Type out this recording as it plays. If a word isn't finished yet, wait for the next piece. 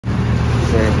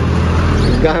Eh,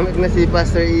 gamit na si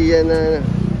Pastor Ian na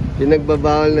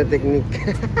pinagbabawal na teknik.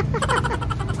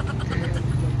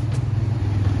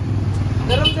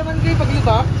 Naramdaman kayo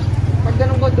paglubak? Pag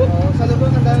ganun ko doon? Oo, sa lubak,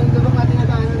 ang daming lubak natin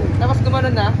nadaanan eh. Tapos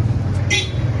gumanon na?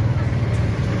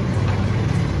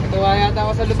 Natuwa yata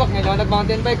ako sa lubak, ngayon ako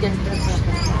nag-mountain bike eh.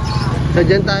 So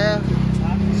dyan tayo,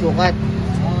 sukat.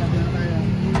 Oo, dyan tayo.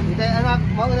 Hindi, anak,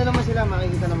 mauna naman sila,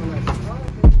 makikita naman natin.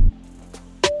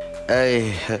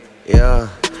 Ay, yo,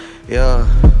 yo,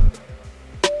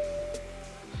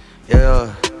 yo,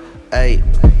 ay,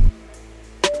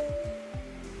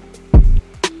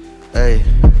 ay,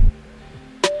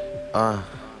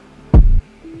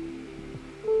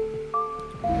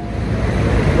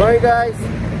 Morning guys!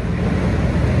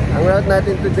 Ang route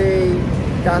natin today,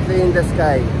 Cafe in the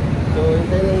Sky. So,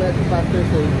 hintayin lang natin Pastor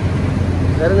Safe.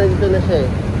 Pero nandito na siya eh.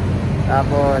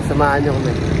 Tapos, samahan nyo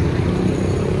kami.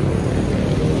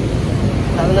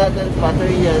 Saan natin, Pastor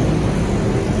Ian.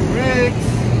 Bricks!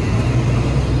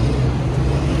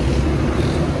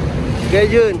 Kaya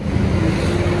Jun.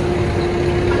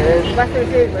 And Pastor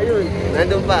Safe, ayun.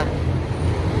 Nandun pa.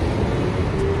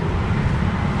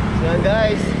 So yan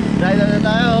guys, dahil na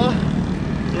tayo.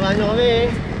 Samahan nyo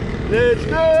kami. Let's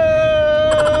go!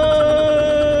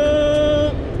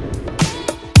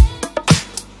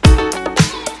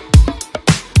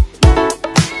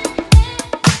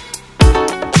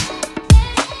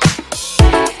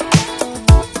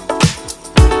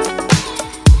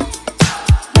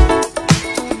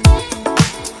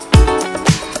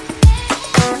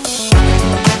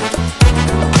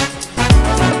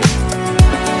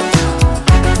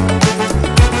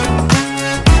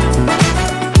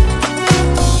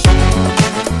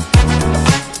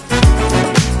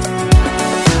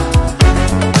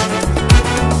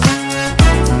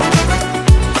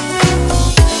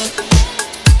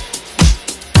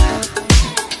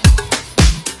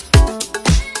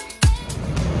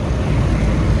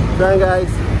 So guys,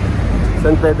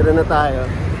 San Pedro na tayo.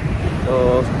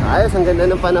 So, ayos, ang ganda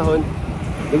ng panahon.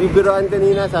 Nabibiroan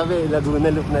kanina, sabi,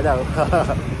 Laguna Loop na daw.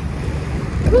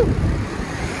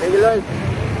 Thank you Lord.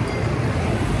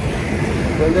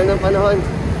 Ganda ng panahon.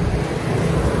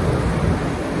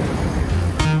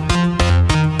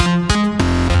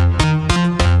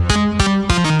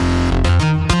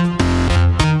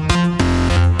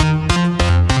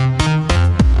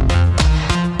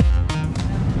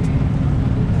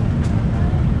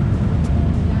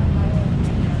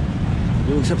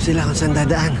 Usap sila kung saan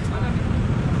dadaan.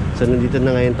 So nandito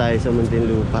na ngayon tayo sa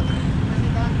Muntinlupa.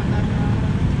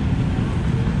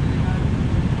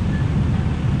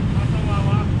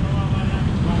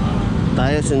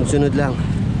 Tayo sunod-sunod lang.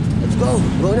 Let's go!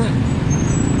 Go na!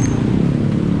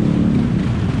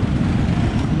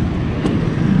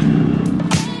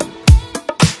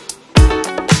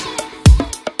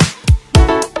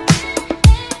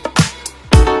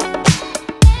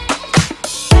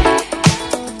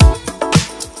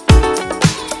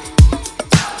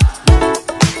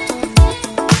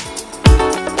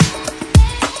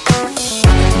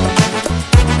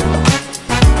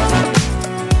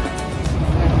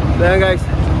 So yan guys,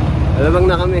 alabang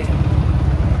na kami.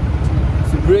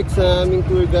 Si Brick sa aming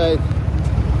tour guide.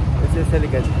 Kasi sa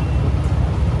likod. So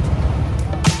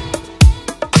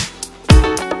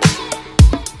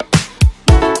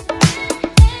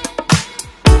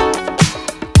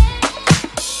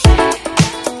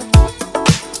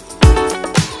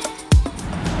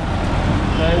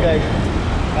yan guys,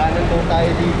 kanan daw tayo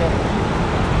dito.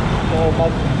 So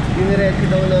pag diniretso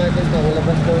daw natin ito, ang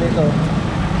labas daw nito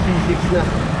C6 na.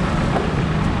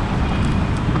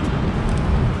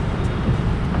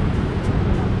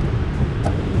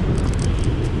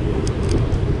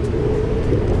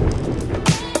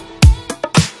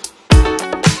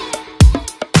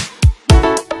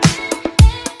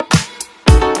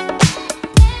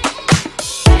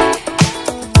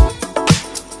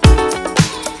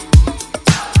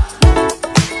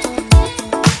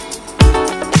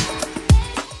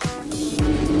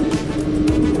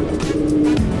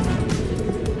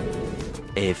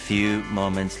 A few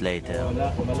moments later.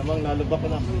 Wala, malamang nalubak ko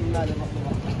na.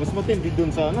 Mas matindi dun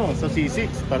sa ano, sa C6.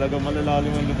 Talagang malalalim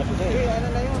ang lubak ko. Eh, ano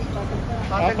na yun?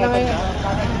 Patag na ngayon.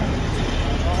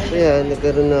 So yan,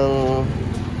 nagkaroon ng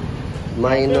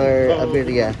minor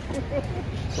aberya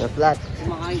na flat.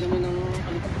 Kumakain kami ng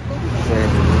Eh,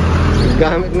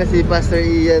 gamit na si Pastor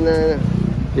Ian na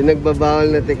pinagbabawal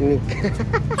na teknik.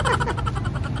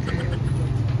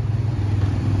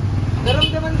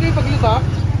 Naramdaman kayo paglubak?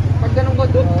 Pag ganun ko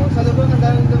doon? Oo, sa lubak, ang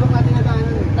daming lubak natin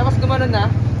nadaanan eh. Tapos gumanon na?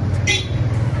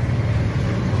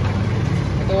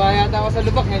 Natuwa yata ako sa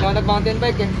lubak, ngayon ako nag-mountain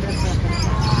bike eh.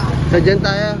 So dyan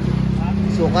tayo,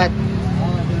 Sukat.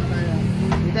 Oo, dito tayo.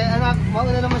 Dito, anak,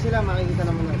 mauna naman sila, makikita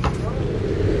naman natin.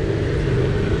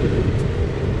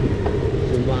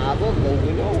 Sumabog ng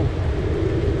gulong.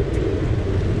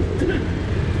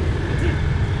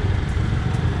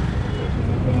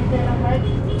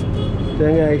 So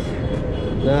yan guys,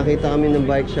 nakakita kami ng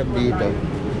bike shop dito.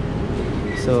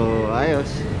 So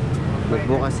ayos,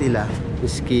 nagbukas sila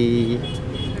miski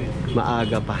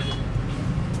maaga pa.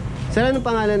 Saan anong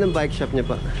pangalan ng bike shop niya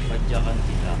pa? Padyakan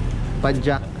kita.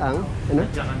 Padyak ang? Ano?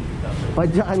 Padyakan kita.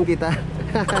 Padyakan kita.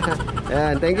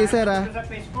 Ayan, thank you sir ha.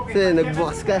 Kasi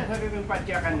nagbukas ka.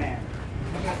 Padyakan na yan.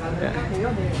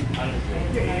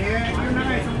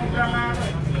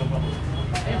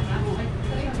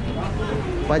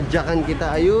 Padyakan kita,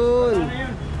 ayun.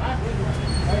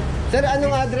 Sir,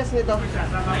 anong address nito?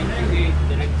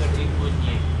 98 Director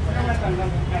Ibunye.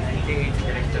 98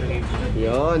 Director Ibunye.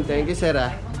 Yun, thank you sir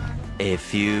ha. A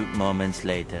few moments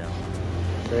later.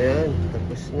 So ayan,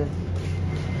 tapos na.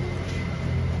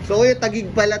 So kuya,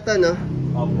 Tagig pala to, no?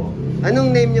 Opo.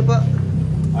 Anong name niyo po?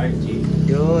 Archie.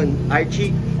 Yun,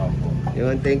 Archie. Opo.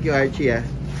 Yun, thank you Archie ha.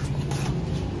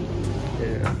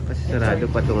 Ayan, kasi sarado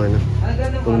pa tong ano,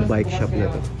 tong bike shop na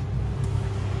to.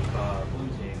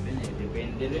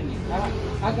 Depende rin eh.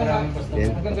 Hanggang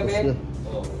Yan, gabi. tapos na.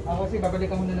 Ako kasi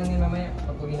babalikan muna lang yun mamaya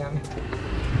pag uwi namin.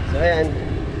 So ayan.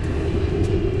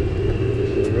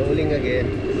 So rolling again.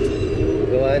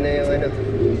 Gawa na yung ano,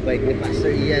 yung bike ni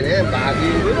Pastor Ian. Ayan, bago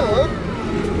yun yun, oh.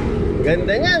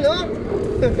 Ganda niya, no?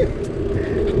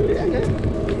 Ayan, ha?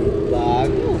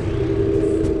 Bago.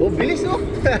 Oh, bilis, oh.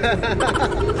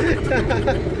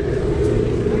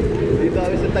 Dito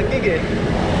kami sa Tagig, eh.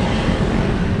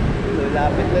 So,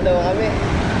 lapit na daw kami.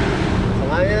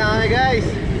 Samahan niyo na kami, guys.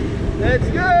 Let's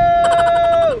go!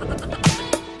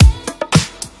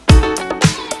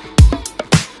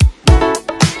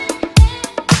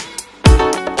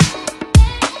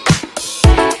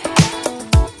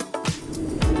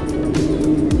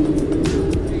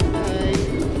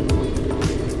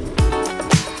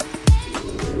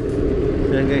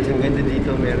 Guys, ang ganda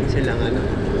dito, meron silang ano,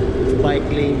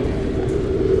 bike lane.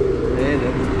 Ayan,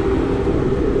 oh.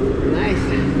 Nice.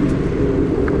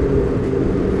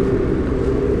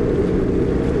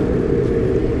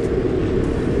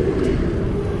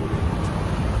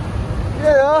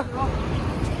 Ayan, oh.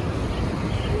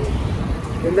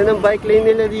 Ganda ng bike lane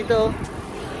nila dito, oh.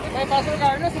 May Pastor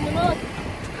Carlos, sumunod.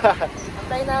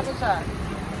 Antayin natin siya.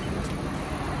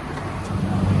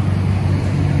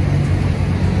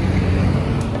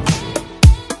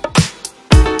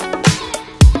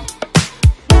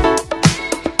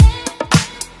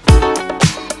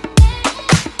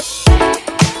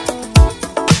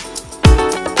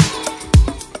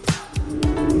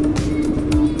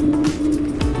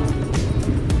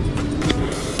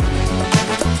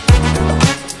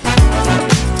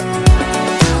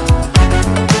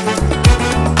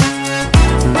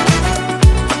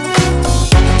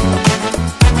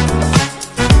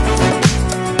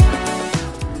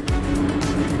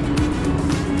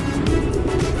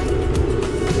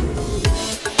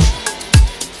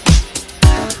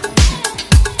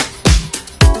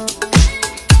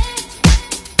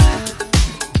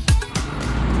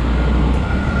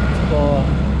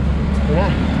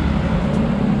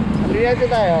 Diretso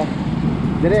tayo.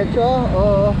 Diretso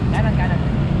o Kanan.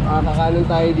 kakanan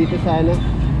tayo dito sa ano,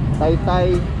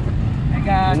 Taytay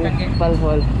Municipal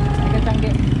Hall.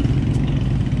 Tangge.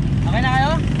 Okay na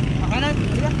kayo? Makanan.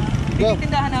 Go.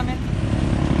 Tindahan namin.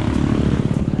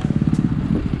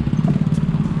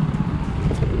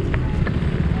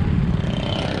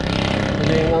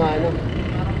 Ito yung mga ano,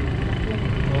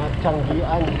 mga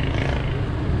tiyanggian.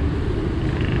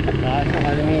 Kaso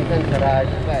kalimitan,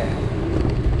 sarado pa eh.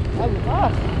 Ah,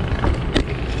 bukas!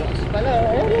 Bukas pala,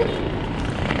 ayan eh.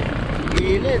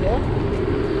 Gilid, oh.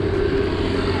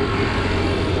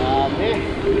 Dami.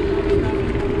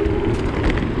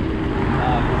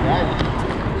 Yan.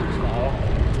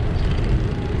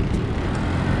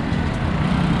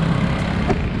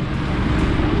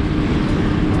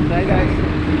 Okay guys,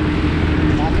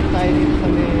 pasok tayo dito sa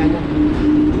may ano,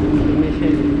 sa may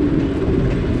shed.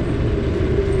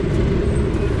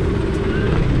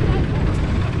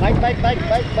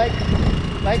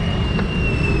 Bike.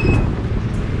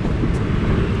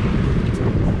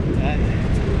 Yan,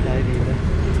 tayo dito.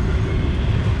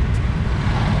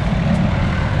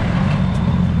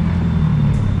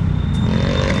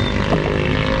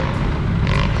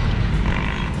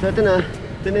 So ito na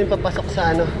yung papasok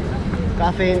sa ano,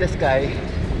 Cafe in the Sky.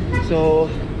 So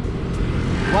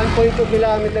 1.2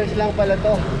 kilometers lang pala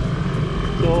to.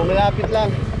 So malapit lang.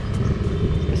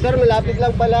 Sir, malapit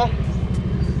lang pala.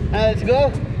 Let's go.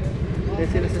 Yan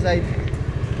sila sa side.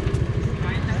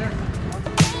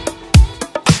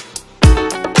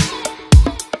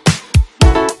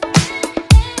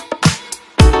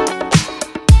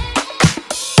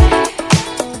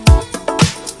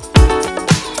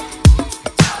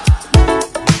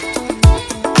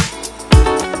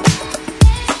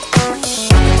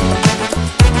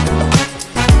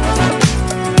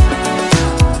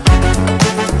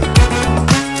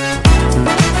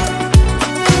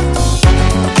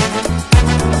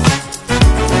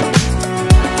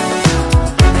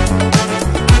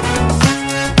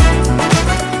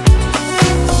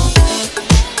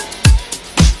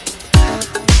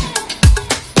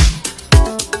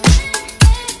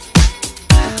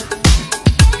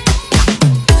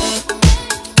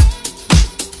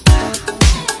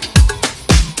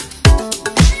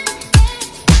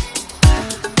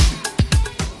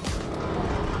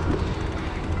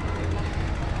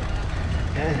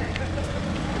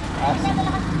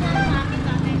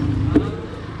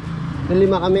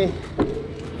 Lima kami.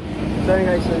 So yun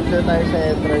guys, dito tayo sa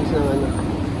entrance ng ano,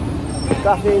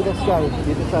 Cafe in the Sky.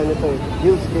 Dito sa ano to,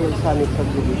 Hillsdale Summit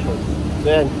Subdivision. So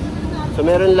yan. So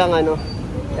meron lang ano,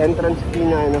 entrance fee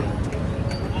na ano,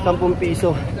 10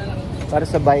 piso para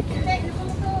sa bike.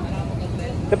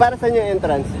 So para saan yung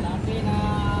entrance?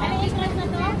 Ano entrance na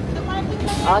to? Sa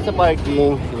parking. Sa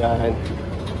parking. Yan.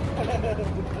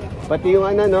 Pati yung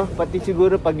ano no, pati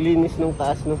siguro paglinis ng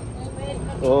taas no.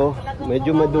 Oo,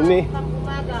 medyo madumi.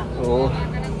 Oo.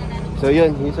 So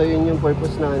yun yung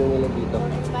purpose na ano nila dito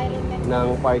ng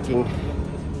parking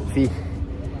fee.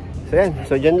 So yan,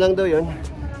 so dyan lang daw yun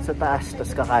sa taas,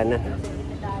 tapos kakanan.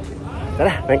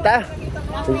 Tara, balik tayo.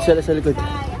 Dito sila sa likod.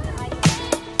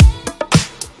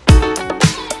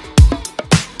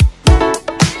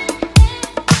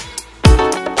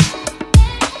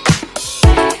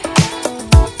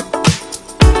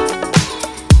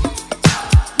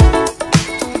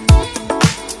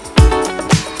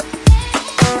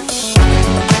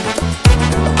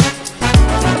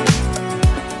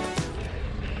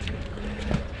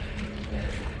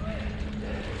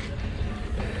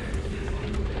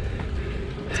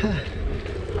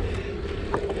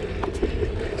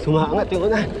 Sumaangat yung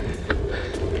una.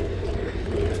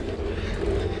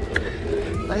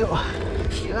 Tayo.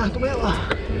 Yan, tumayo.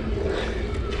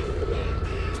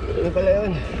 Ano pala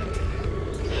yun?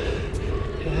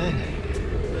 Yan.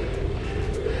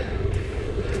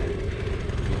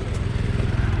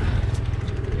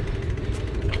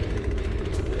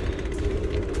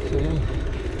 So yan.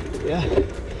 Yeah.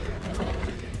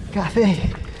 Cafe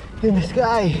in the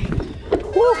Sky.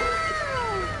 Woo!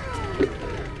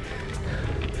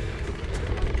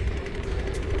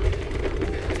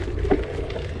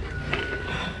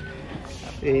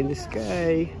 In the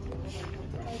sky.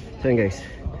 So yun guys,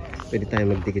 pwede tayo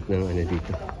magdikit ng ano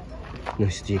dito,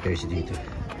 ng stickers dito.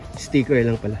 Sticker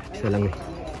lang pala, isa lang eh.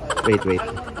 Wait,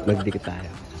 magdikit tayo.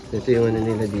 So ito yung ano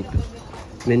nila dito,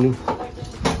 menu.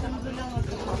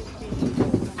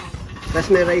 Tapos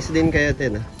may rice din kaya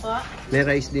ten May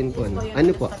rice din po ano.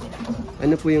 Ano po?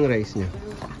 Ano po yung rice niya?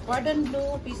 Cordon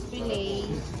bleu, fish fillet.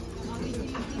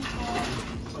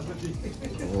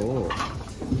 Oh,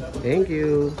 thank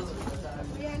you.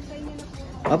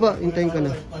 Aba, hintayin ko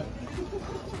na.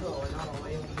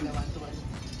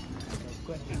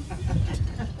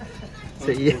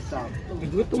 Sa iya.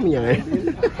 Gutom niya eh.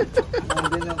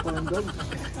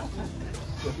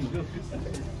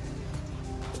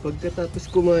 Pagkatapos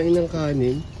kumain ng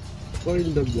kanin,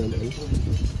 corn dog naman.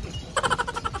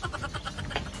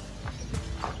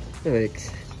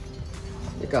 Rex,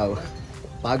 ikaw,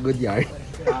 pagod yarn.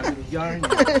 Pagod yarn.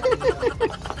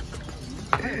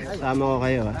 Tama ko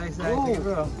kayo ha. Nice,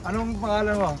 bro. Anong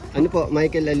pangalan mo? Ano po?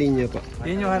 Michael Alinio po.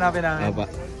 Yun yung hanapin namin. Apa.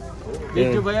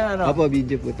 Video ba yan? Ano? Apo,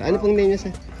 video po. Ano pong name niya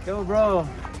sir? Yo bro.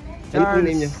 Ano pong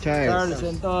name niya? Charles.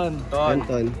 Anton.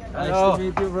 Anton. Nice to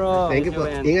meet you bro. Thank you po.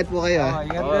 Ingat po kayo ha.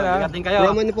 Ingat din ha. Ingat din kayo.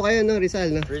 From ano po kayo no? Rizal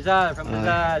no? Rizal, from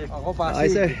Rizal. Ako Pasig. Okay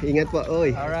sir, ingat po.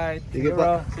 Oy. Alright. Sige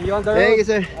po. See you on the road. Thank you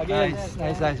sir. Again.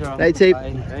 Nice bro. Ride safe.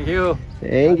 Thank you.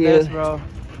 Thank you. Bless, bro.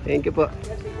 Thank you po.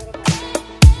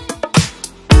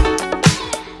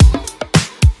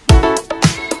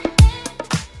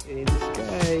 In the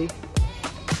sky.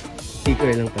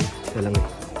 Sticker lang pala. Isa lang eh.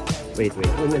 Wait.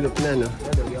 Oh, naloop na no?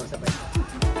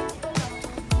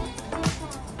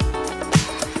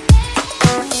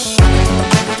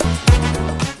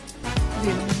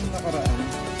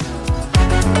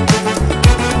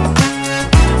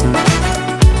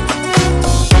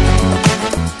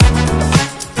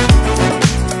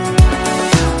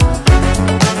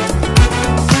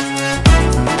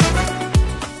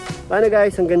 Paano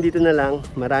guys, hanggang dito na lang.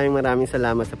 Maraming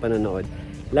salamat sa panonood.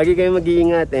 Lagi kayong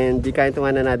mag-iingat and be kind to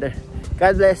one another.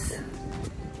 God bless!